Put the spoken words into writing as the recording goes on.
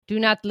Do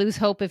not lose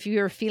hope if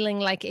you are feeling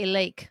like a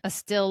lake, a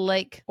still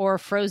lake, or a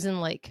frozen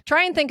lake.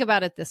 Try and think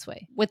about it this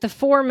way. With the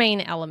four main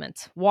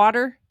elements,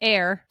 water,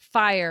 air,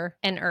 fire,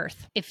 and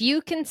earth. If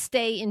you can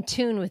stay in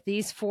tune with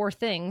these four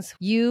things,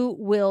 you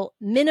will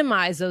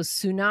minimize those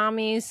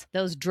tsunamis,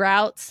 those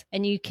droughts,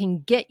 and you can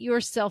get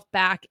yourself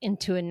back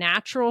into a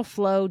natural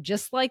flow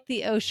just like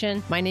the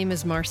ocean. My name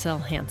is Marcel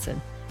Hansen,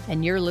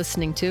 and you're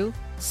listening to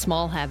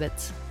Small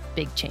Habits,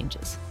 Big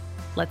Changes.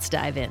 Let's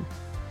dive in.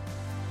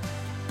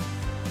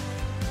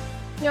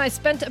 I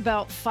spent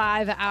about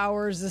 5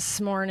 hours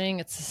this morning.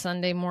 It's a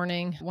Sunday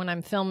morning when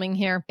I'm filming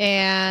here,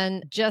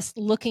 and just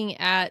looking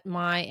at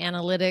my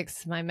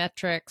analytics, my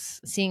metrics,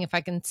 seeing if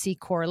I can see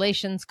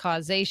correlations,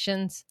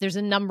 causations. There's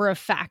a number of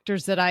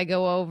factors that I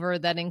go over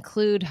that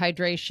include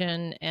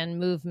hydration and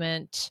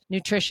movement,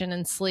 nutrition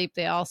and sleep.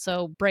 They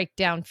also break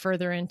down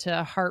further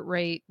into heart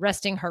rate,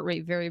 resting heart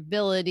rate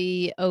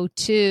variability,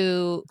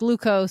 O2,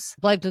 glucose,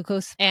 blood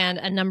glucose, and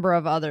a number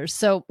of others.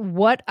 So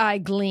what I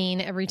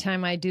glean every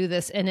time I do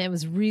this, and it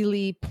was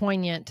really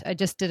poignant. I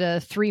just did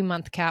a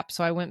 3-month cap.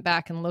 So I went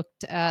back and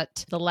looked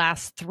at the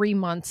last 3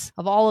 months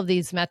of all of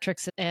these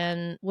metrics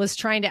and was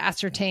trying to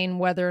ascertain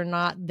whether or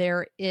not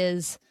there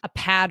is a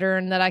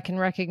pattern that I can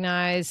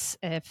recognize,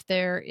 if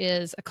there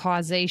is a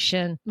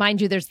causation. Mind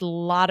you, there's a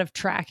lot of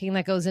tracking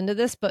that goes into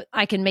this, but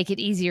I can make it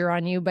easier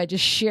on you by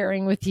just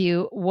sharing with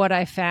you what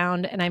I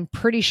found. And I'm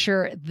pretty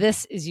sure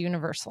this is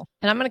universal.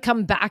 And I'm going to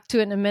come back to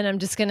it in a minute. I'm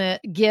just going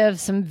to give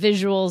some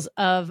visuals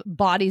of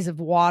bodies of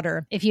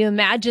water. If you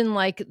imagine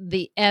like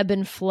the ebb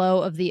and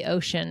flow of the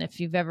ocean. If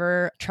you've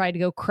ever tried to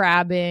go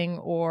crabbing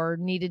or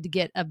needed to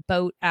get a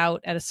boat out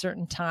at a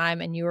certain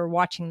time and you were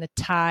watching the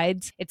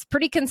tides, it's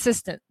pretty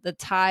consistent. The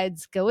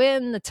tides go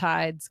in, the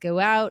tides go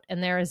out,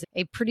 and there is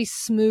a pretty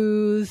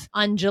smooth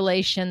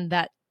undulation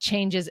that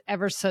changes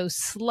ever so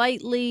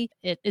slightly.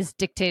 It is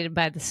dictated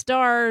by the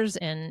stars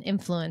and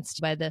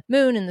influenced by the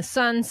moon and the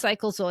sun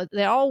cycle. So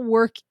they all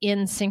work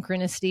in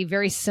synchronicity,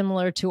 very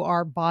similar to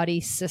our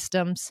body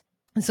systems.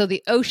 And so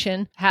the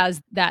ocean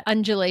has that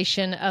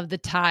undulation of the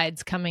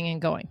tides coming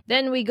and going.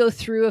 Then we go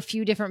through a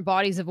few different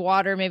bodies of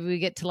water. Maybe we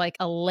get to like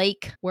a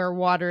lake where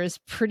water is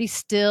pretty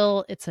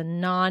still. It's a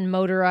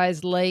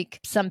non-motorized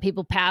lake. Some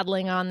people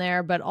paddling on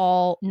there, but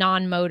all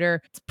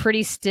non-motor. It's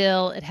pretty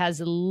still. It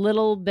has a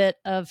little bit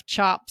of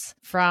chops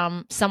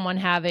from someone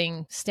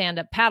having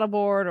stand-up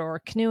paddleboard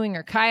or canoeing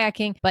or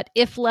kayaking. But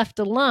if left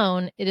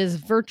alone, it is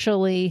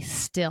virtually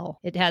still.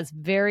 It has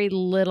very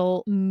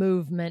little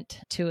movement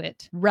to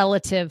it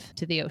relative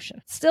to the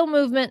ocean. Still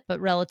movement,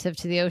 but relative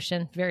to the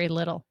ocean, very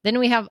little. Then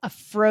we have a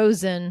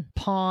frozen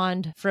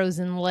pond,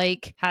 frozen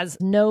lake, has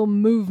no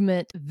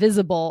movement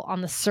visible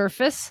on the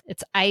surface.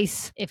 It's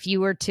ice. If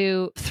you were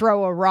to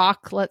throw a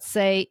rock, let's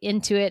say,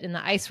 into it and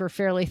the ice were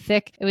fairly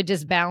thick, it would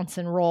just bounce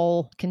and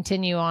roll,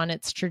 continue on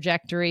its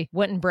trajectory,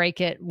 wouldn't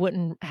break it,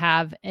 wouldn't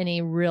have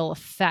any real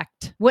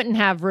effect, wouldn't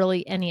have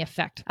really any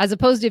effect. As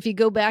opposed to if you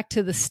go back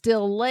to the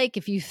still lake,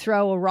 if you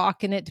throw a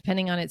rock in it,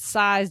 depending on its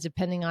size,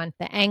 depending on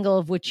the angle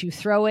of which you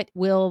throw it,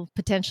 will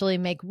potentially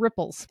make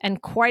ripples,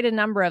 and quite a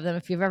number of them.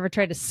 If you've ever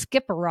tried to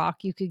skip a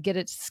rock, you could get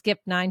it to skip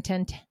 9,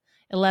 10,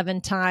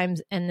 11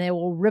 times, and they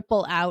will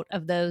ripple out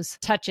of those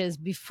touches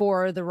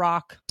before the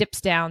rock dips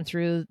down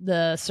through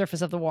the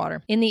surface of the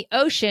water. In the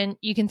ocean,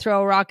 you can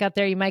throw a rock out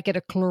there. You might get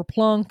a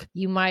kerplunk.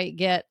 You might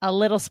get a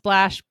little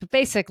splash, but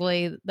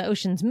basically the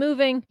ocean's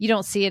moving. You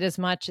don't see it as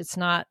much.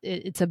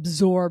 It's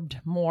absorbed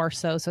more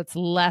so it's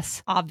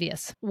less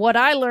obvious. What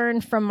I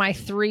learned from my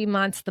 3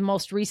 months, the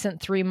most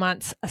recent 3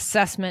 months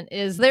assessment,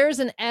 is there's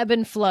an ebb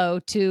and flow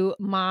to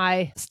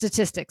my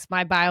statistics,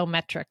 my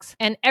biometrics,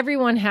 and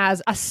everyone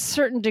has a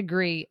certain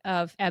degree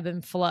of ebb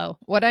and flow.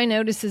 What I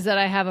notice is that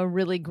I have a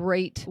really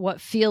great,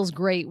 what feels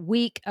great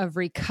week of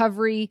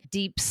recovery,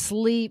 deep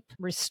sleep,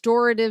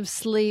 restorative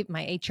sleep.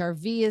 My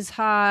HRV is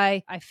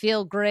high. I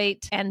feel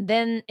great. And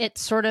then it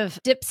sort of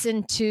dips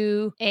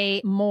into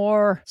a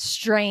more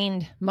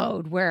strained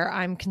mode where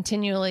I'm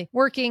continually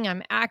working.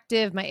 I'm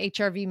active. My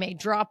HRV may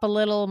drop a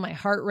little. My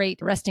heart rate,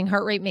 resting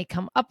heart rate may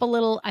come up a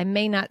little. I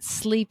may not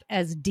sleep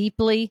as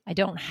deeply. I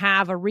don't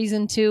have a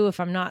reason to if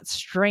I'm not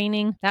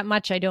straining that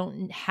much.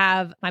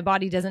 My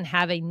body doesn't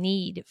have a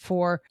need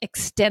for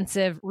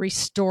extensive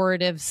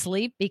restorative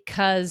sleep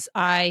because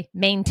I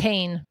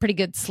maintain pretty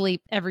good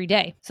sleep every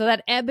day. So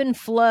that ebb and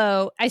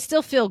flow, I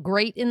still feel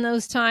great in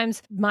those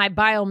times. My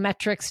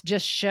biometrics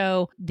just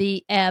show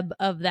the ebb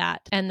of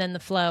that, and then the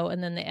flow,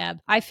 and then the ebb.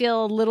 I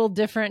feel a little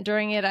different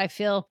during it. I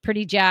feel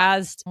pretty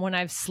jazzed when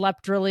I've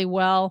slept really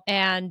well,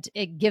 and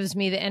it gives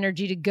me the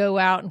energy to go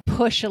out and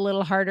push a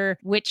little harder,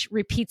 which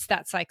repeats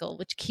that cycle,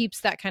 which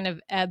keeps that kind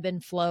of ebb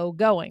and flow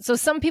going. So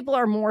some people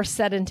are more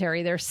sedentary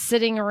sedentary. They're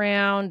sitting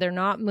around. They're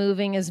not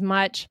moving as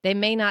much. They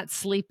may not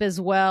sleep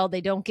as well.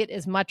 They don't get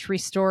as much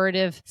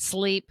restorative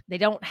sleep. They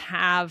don't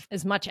have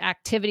as much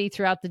activity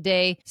throughout the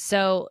day.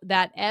 So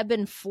that ebb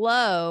and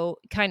flow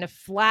kind of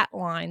flat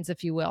lines,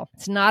 if you will.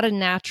 It's not a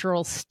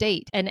natural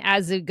state. And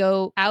as you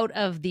go out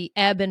of the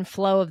ebb and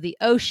flow of the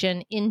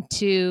ocean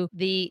into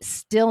the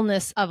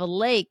stillness of a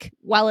lake,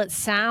 while it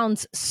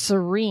sounds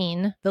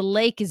serene, the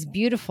lake is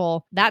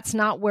beautiful. That's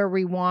not where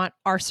we want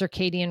our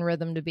circadian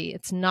rhythm to be.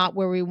 It's not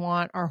where we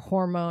want our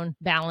hormone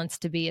balance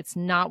to be. It's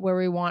not where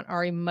we want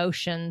our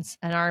emotions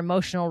and our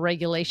emotional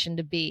regulation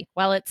to be.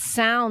 While it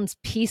sounds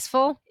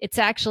peaceful, it's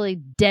actually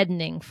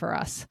deadening for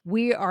us.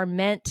 We are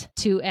meant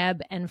to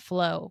ebb and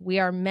flow. We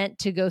are meant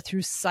to go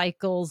through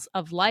cycles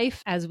of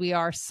life as we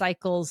are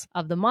cycles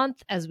of the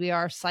month, as we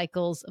are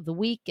cycles of the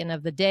week and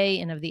of the day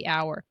and of the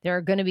hour. There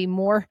are going to be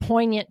more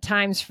poignant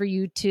times for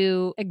you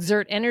to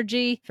exert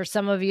energy. For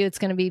some of you, it's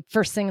going to be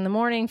first thing in the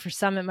morning. For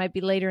some, it might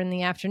be later in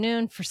the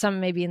afternoon. For some,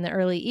 maybe in the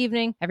early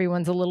evening.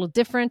 Everyone's a little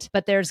different,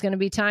 but there's going to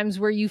be times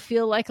where you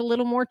feel like a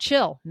little more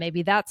chill.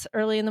 Maybe that's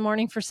early in the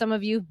morning for some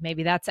of you.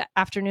 Maybe that's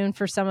afternoon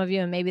for some of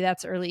you. And maybe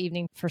that's early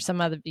evening for some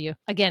other of you.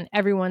 Again,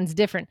 everyone's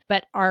different,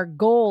 but our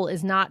goal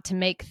is not to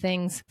make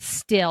things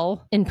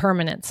still in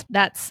permanence.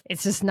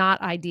 It's just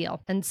not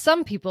ideal. And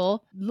some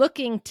people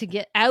looking to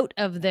get out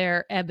of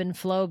their ebb and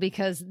flow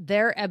because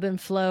their ebb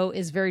and flow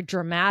is very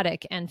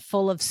dramatic and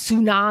full of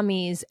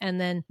tsunamis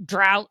and then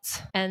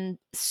droughts and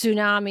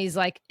tsunamis,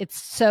 like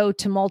it's so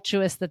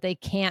tumultuous that they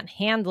can't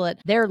handle it.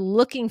 They're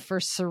looking for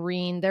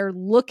serene. They're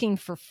looking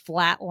for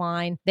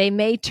flatline. They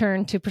may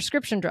turn to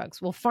prescription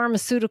drugs. Well,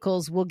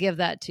 pharmaceuticals will give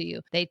that to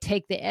you. They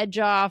take the edge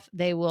off.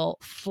 They will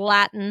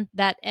flatten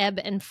that ebb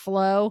and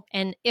flow.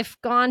 And if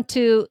gone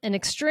to an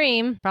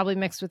extreme, probably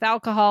mixed with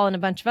alcohol and a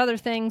bunch of other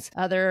things,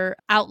 other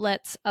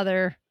outlets,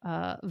 other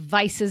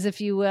vices,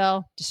 if you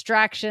will,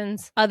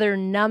 distractions, other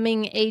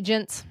numbing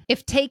agents.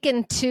 If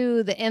taken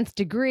to the nth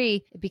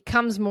degree, it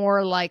becomes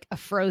more like a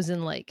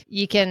frozen lake.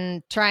 You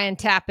can try and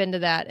tap into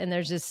that, and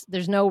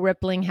there's no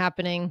rippling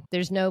happening.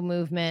 There's no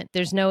movement.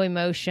 There's no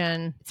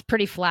emotion. It's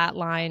pretty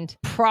flatlined.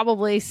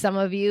 Probably some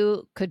of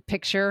you could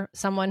picture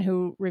someone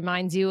who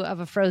reminds you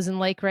of a frozen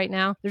lake right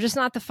now. They're just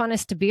not the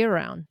funnest to be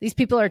around. These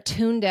people are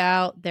tuned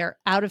out. They're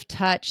out of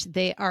touch.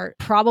 They are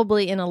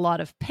probably in a lot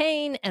of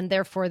pain, and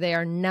therefore they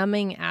are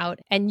numbing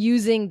out and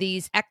using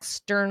these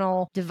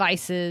external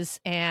devices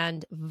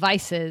and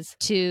vices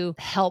to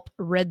help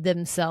rid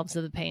themselves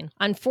of the pain.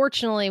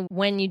 Unfortunately,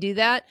 when you do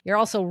that, you're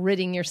also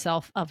ridding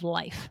yourself of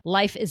life.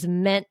 Life is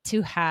meant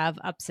to have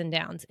ups and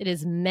downs. It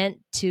is meant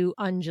to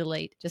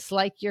undulate, just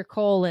like your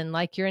colon,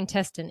 like your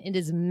intestine. It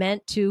is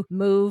meant to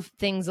move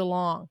things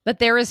along. But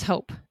there is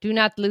hope. Do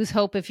not lose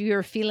hope if you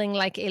are feeling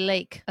like a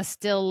lake, a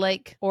still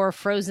lake, or a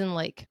frozen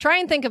lake. Try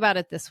and think about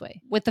it this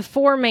way. With the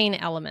four main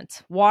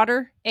elements,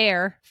 water,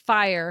 air,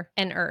 fire,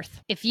 and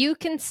earth. If you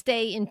can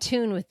stay in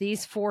tune with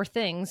these four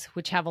things,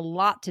 which have a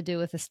lot to do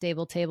with a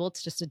stable table,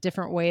 it's just a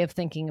different way of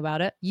thinking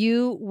about it,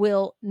 you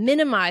will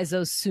minimize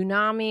those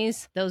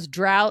tsunamis, those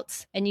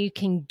droughts, and you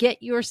can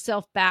get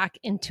yourself back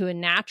into a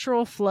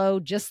natural flow,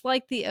 just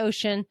like the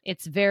ocean.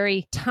 It's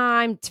very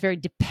timed, it's very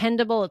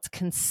dependable, it's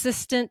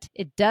consistent.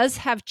 It does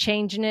have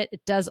change in it.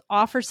 It does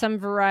offer some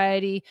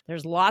variety.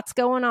 There's lots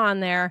going on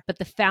there, but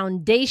the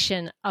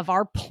foundation of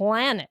our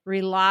planet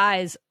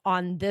relies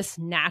on this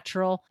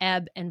natural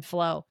ebb and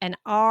flow. And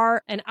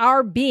our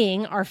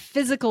being, our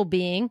physical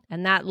being,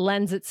 and that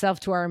lends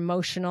itself to our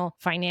emotional,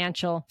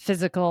 financial,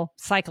 physical,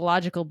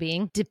 psychological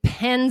being,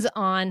 depends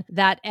on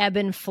that ebb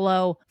and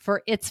flow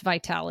for its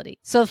vitality.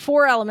 So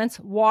 4 elements: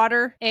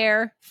 water,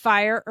 air,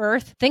 fire,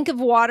 earth. Think of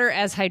water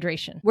as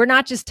hydration. We're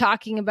not just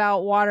talking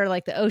about water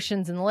like the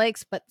oceans and the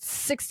lakes, but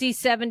 60,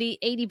 70,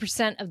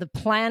 80% of the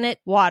planet,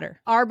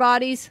 water. Our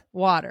bodies,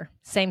 water.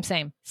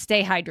 Same.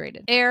 Stay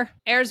hydrated.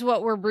 Air's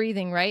what we're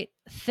breathing, right?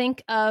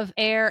 Think of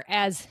air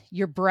as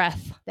your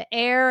breath. The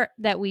air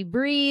that we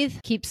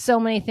breathe keeps so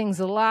many things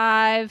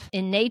alive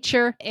in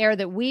nature. Air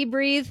that we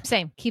breathe,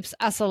 same, keeps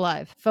us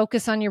alive.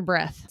 Focus on your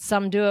breath.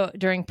 Some do it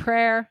during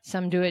prayer.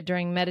 Some do it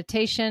during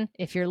meditation.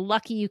 If you're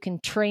lucky, you can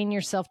train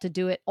yourself to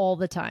do it all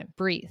the time.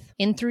 Breathe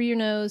in through your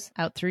nose,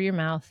 out through your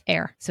mouth.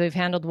 Air. So we've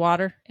handled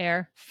water,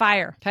 air,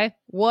 fire. Okay.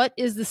 What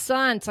is the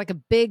sun? It's like a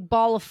big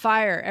ball of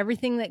fire.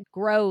 Everything that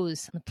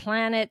grows on the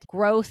planet,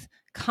 growth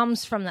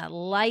comes from that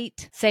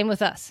light. Same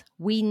with us.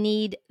 We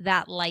need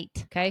that light,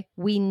 okay?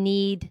 We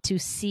need to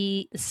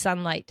see the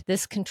sunlight.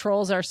 This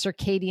controls our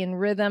circadian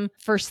rhythm.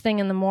 First thing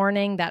in the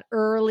morning, that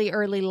early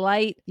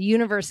light, the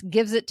universe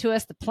gives it to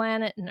us. The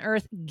planet and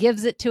earth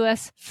gives it to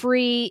us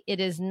free.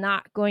 It is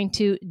not going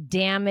to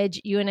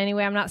damage you in any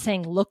way. I'm not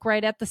saying look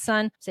right at the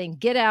sun. I'm saying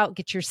get out,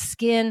 get your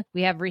skin.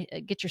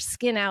 Get your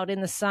skin out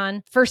in the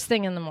sun. First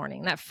thing in the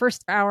morning, that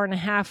first hour and a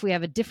half, we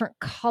have a different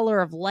color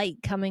of light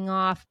coming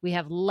off. We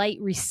have light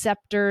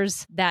receptors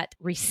that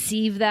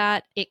receive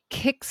that. It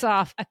kicks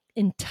off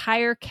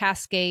entire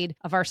cascade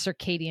of our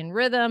circadian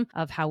rhythm,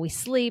 of how we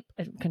sleep.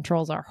 It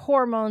controls our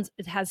hormones.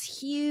 It has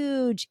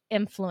huge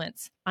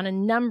influence on a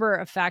number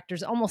of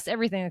factors, almost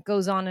everything that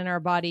goes on in our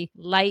body.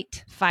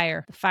 Light,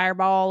 fire, the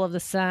fireball of the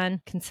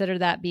sun. Consider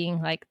that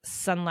being like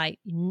sunlight.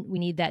 We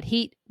need that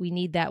heat. We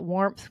need that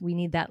warmth. We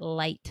need that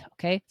light.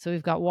 Okay. So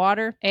we've got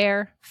water,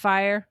 air,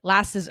 fire.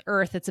 Last is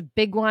earth. It's a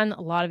big one.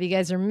 A lot of you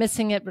guys are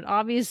missing it, but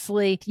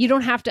obviously you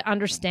don't have to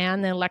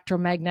understand the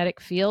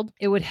electromagnetic field.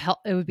 It would help.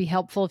 It would be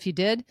helpful if you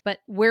did, but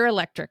we're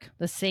electric,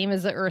 the same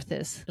as the earth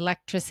is.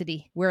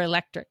 Electricity. We're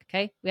electric.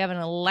 Okay. We have an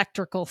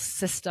electrical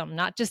system,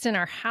 not just in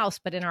our house,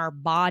 but in our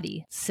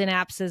body.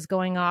 Synapses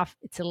going off.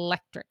 It's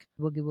electric.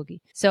 Woogie woogie.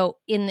 So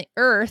in the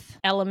earth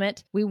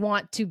element, we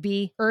want to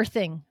be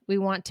earthing. We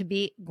want to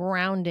be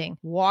grounding,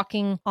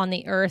 walking on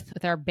the earth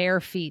with our bare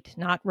feet,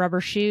 not rubber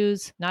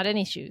shoes, not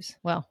any shoes.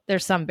 Well,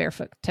 there's some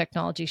barefoot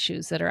technology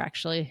shoes that are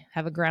actually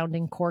have a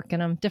grounding cork in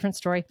them. Different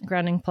story,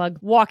 grounding plug.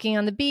 Walking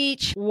on the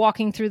beach,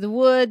 walking through the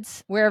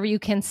woods, wherever you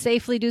can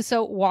safely do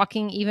so,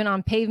 walking even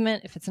on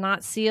pavement if it's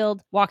not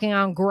sealed, walking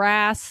on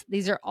grass.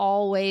 These are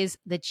all ways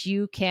that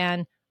you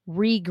can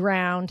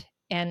reground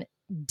and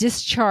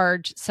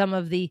discharge some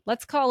of the,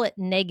 let's call it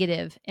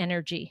negative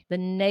energy, the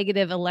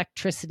negative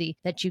electricity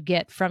that you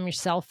get from your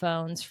cell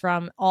phones,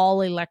 from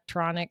all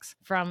electronics,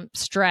 from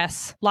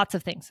stress, lots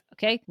of things.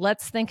 Okay.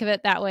 Let's think of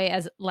it that way,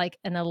 as like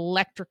an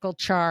electrical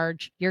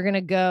charge. You're going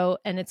to go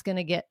and it's going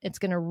to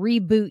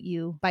reboot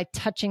you by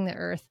touching the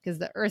earth, because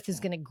the earth is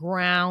going to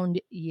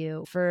ground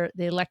you. For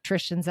the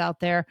electricians out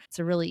there, it's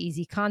a really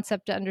easy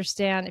concept to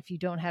understand. If you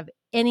don't have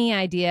any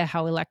idea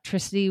how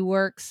electricity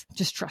works,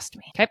 just trust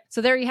me. Okay.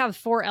 So there you have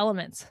 4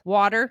 elements.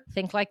 Water,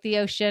 think like the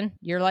ocean.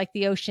 You're like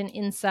the ocean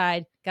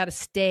inside. Got to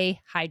stay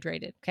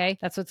hydrated. Okay.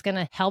 That's what's going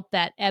to help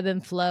that ebb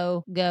and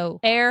flow go.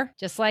 Air,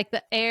 just like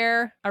the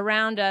air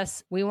around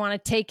us, we want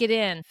to take it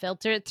in,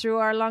 filter it through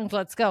our lungs.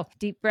 Let's go.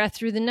 Deep breath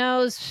through the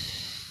nose.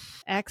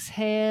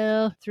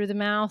 Exhale through the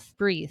mouth.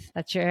 Breathe.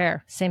 That's your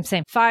air. Same.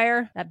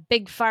 Fire, that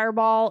big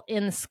fireball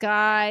in the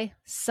sky.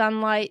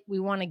 Sunlight, we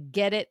want to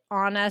get it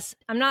on us.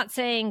 I'm not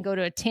saying go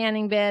to a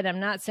tanning bed. I'm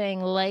not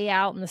saying lay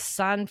out in the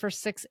sun for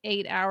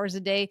 6-8 hours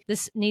a day.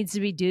 This needs to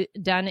be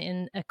done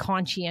in a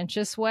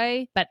conscientious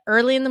way. But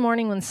early in the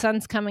morning when the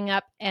sun's coming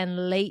up,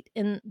 and late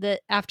in the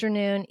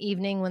afternoon,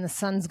 evening when the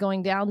sun's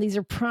going down, these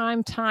are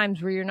prime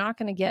times where you're not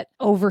going to get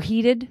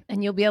overheated,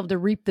 and you'll be able to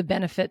reap the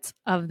benefits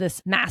of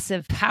this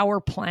massive power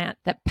plant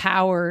that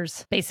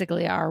powers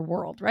basically our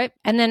world, right?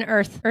 And then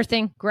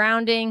earthing,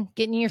 grounding,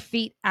 getting your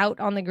feet out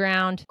on the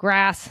ground,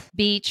 grass,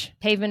 beach,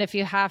 pavement if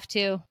you have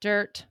to,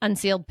 dirt,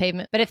 unsealed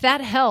pavement. But if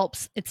that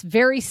helps, it's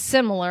very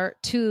similar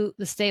to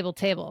the stable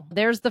table.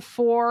 There's the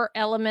 4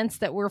 elements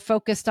that we're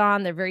focused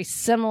on. They're very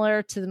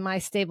similar to my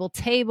stable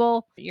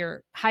table.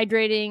 You're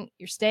hydrating,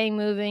 you're staying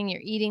moving,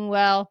 you're eating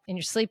well, and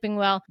you're sleeping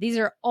well. These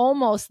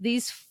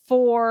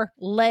 4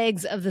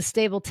 legs of the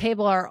stable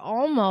table are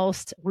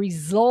almost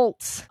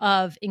results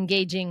of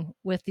engaging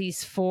with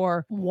these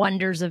 4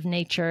 wonders of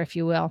nature, if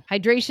you will.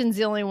 Hydration's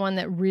the only one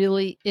that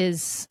really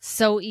is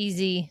so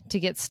easy to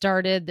get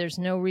started. There's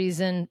no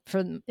reason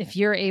if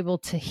you're able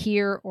to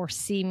hear or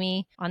see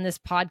me on this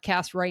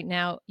podcast right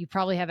now, you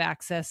probably have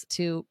access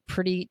to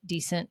pretty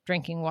decent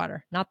drinking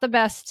water. Not the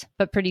best,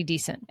 but pretty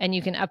decent. And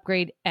you can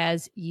upgrade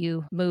as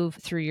you move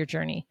through your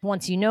journey.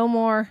 Once you know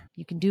more,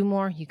 you can do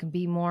more, you can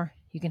be more,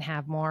 you can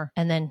have more,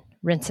 and then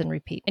rinse and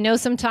repeat. I know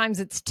sometimes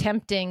it's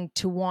tempting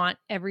to want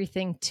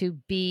everything to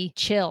be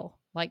chill,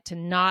 like to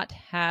not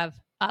have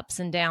ups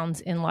and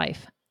downs in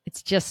life.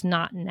 It's just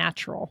not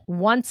natural.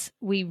 Once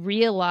we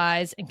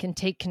realize and can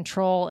take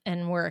control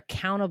and we're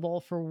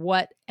accountable for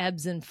what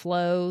ebbs and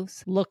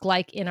flows look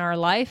like in our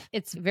life,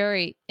 it's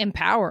very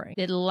empowering.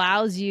 It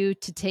allows you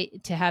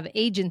to have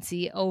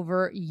agency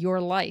over your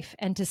life,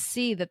 and to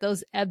see that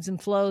those ebbs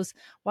and flows,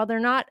 while they're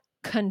not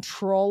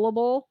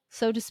controllable,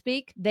 so to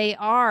speak, they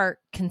are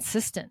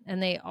consistent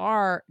and they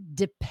are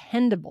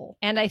dependable.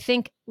 And I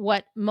think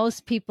what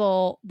most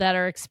people that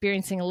are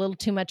experiencing a little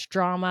too much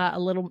drama, a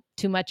little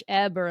too much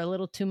ebb or a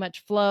little too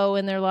much flow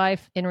in their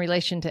life in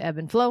relation to ebb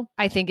and flow,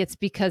 I think it's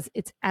because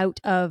it's out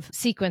of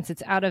sequence,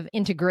 it's out of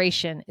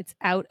integration, it's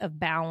out of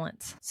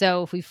balance.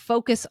 So if we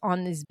focus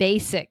on these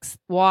basics,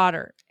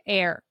 water,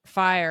 air,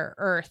 fire,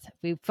 earth, if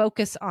we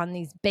focus on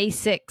these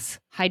basics,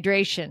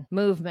 hydration,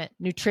 movement,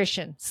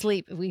 nutrition,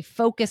 sleep, if we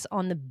focus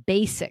on the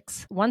basics,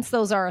 once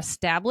those are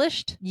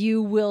established,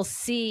 you will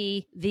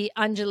see the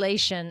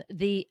undulation,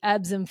 the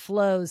ebbs and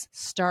flows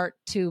start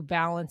to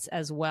balance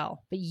as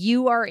well. But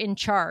you are in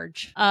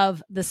charge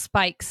of the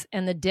spikes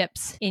and the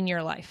dips in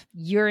your life.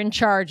 You're in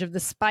charge of the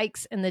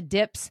spikes and the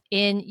dips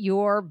in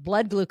your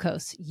blood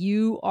glucose.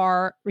 You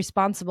are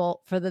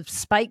responsible for the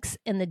spikes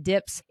and the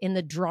dips in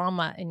the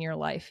drama in your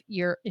life.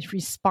 You're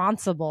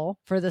responsible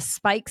for the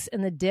spikes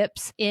and the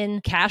dips in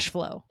cash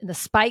flow, and the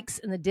spikes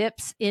and the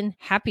dips in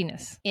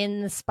happiness,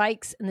 in the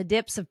spikes and the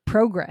dips of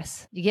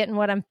progress. You getting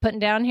what I'm putting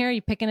down here?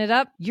 You picking it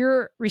up?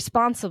 You're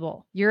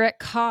responsible. You're at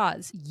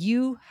cause.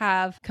 You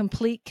have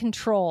complete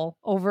control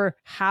over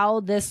how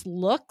this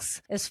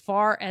looks, as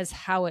far as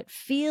how it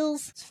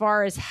feels, as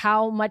far as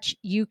how much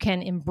you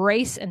can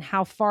embrace and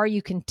how far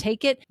you can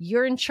take it.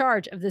 You're in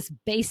charge of this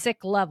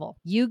basic level.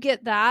 You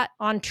get that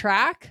on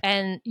track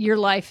and your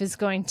life is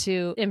going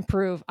to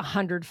improve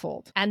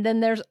 100-fold. And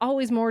then there's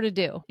always more to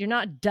do. You're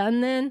not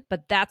done then,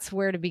 but that's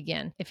where to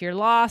begin. If you're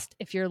lost,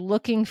 if you're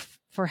looking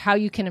for how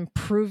you can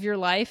improve your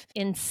life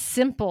in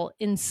simple,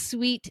 in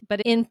sweet,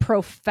 but in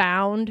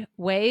profound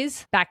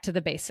ways, back to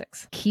the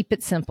basics. Keep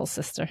it simple,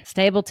 sister.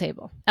 Stable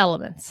table,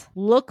 elements.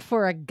 Look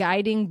for a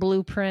guiding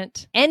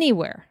blueprint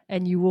anywhere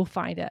and you will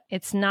find it.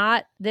 It's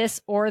not this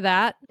or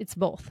that, it's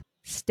both.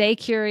 Stay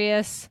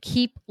curious,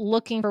 keep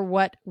looking for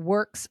what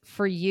works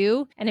for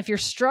you. And if you're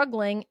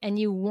struggling and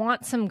you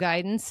want some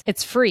guidance,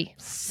 it's free.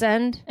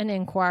 Send an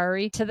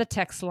inquiry to the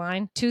text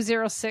line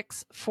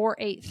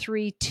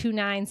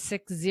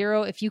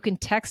 206-483-2960. If you can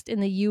text in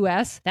the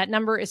US, that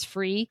number is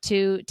free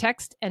to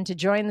text, and to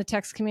join the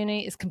text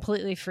community is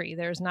completely free.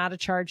 There's not a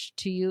charge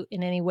to you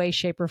in any way,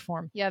 shape, or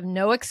form. You have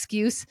no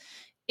excuse.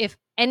 If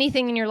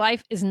anything in your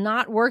life is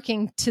not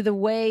working to the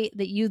way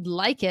that you'd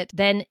like it,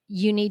 then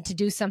you need to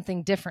do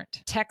something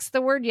different. Text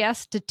the word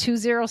yes to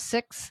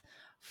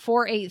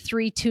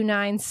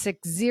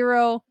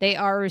 206-483-2960. They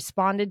are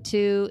responded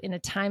to in a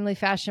timely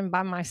fashion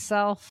by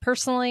myself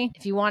personally.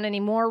 If you want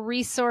any more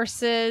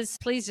resources,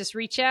 please just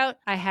reach out.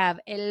 I have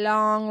a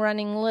long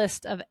running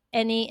list of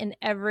any and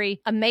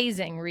every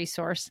amazing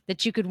resource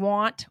that you could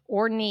want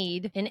or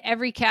need in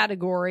every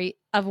category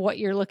of what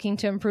you're looking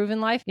to improve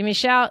in life. Give me a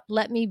shout.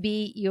 Let me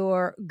be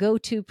your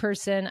go-to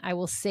person. I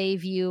will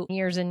save you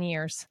years and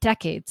years,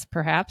 decades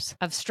perhaps,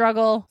 of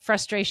struggle,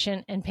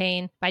 frustration, and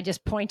pain by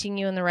just pointing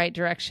you in the right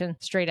direction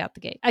straight out the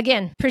gate.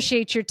 Again,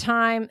 appreciate your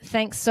time.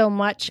 Thanks so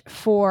much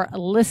for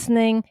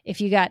listening. If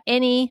you got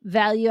any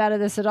value out of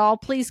this at all,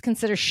 please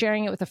consider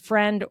sharing it with a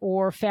friend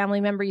or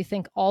family member you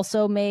think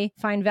also may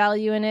find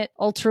value in it.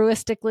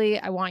 Altruistically,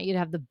 I want you to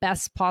have the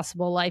best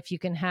possible life you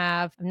can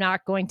have. I'm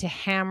not going to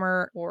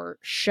hammer or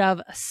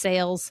shove a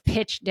sales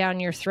pitch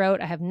down your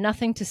throat. I have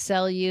nothing to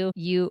sell you.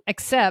 You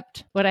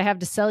accept what I have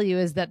to sell you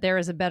is that there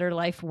is a better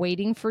life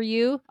waiting for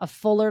you, a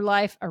fuller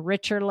life, a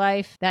richer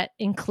life that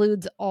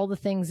includes all the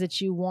things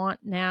that you want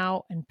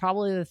now and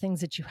probably the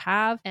things that you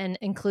have, and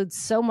includes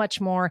so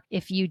much more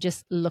if you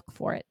just look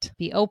for it.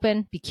 Be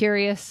open, be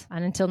curious,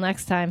 and until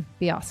next time,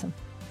 be awesome.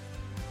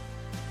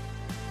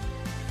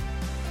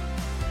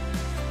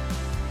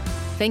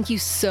 Thank you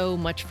so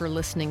much for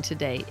listening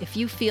today. If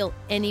you feel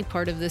any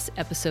part of this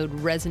episode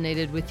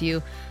resonated with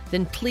you,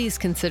 then please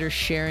consider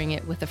sharing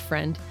it with a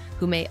friend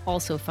who may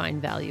also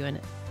find value in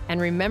it.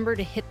 And remember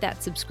to hit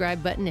that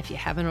subscribe button if you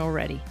haven't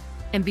already.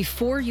 And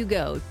before you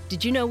go,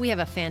 did you know we have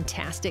a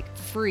fantastic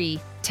free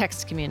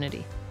text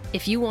community?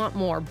 If you want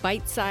more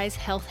bite-sized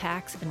health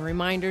hacks and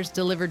reminders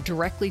delivered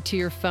directly to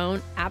your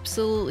phone,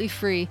 absolutely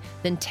free,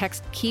 then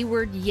text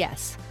keyword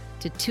YES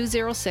to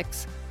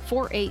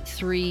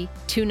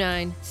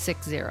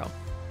 206-483-2960.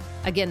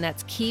 Again,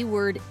 that's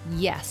keyword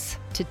YES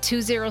to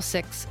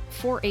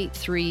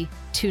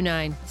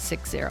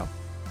 206-483-2960.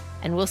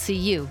 And we'll see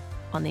you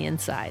on the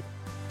inside.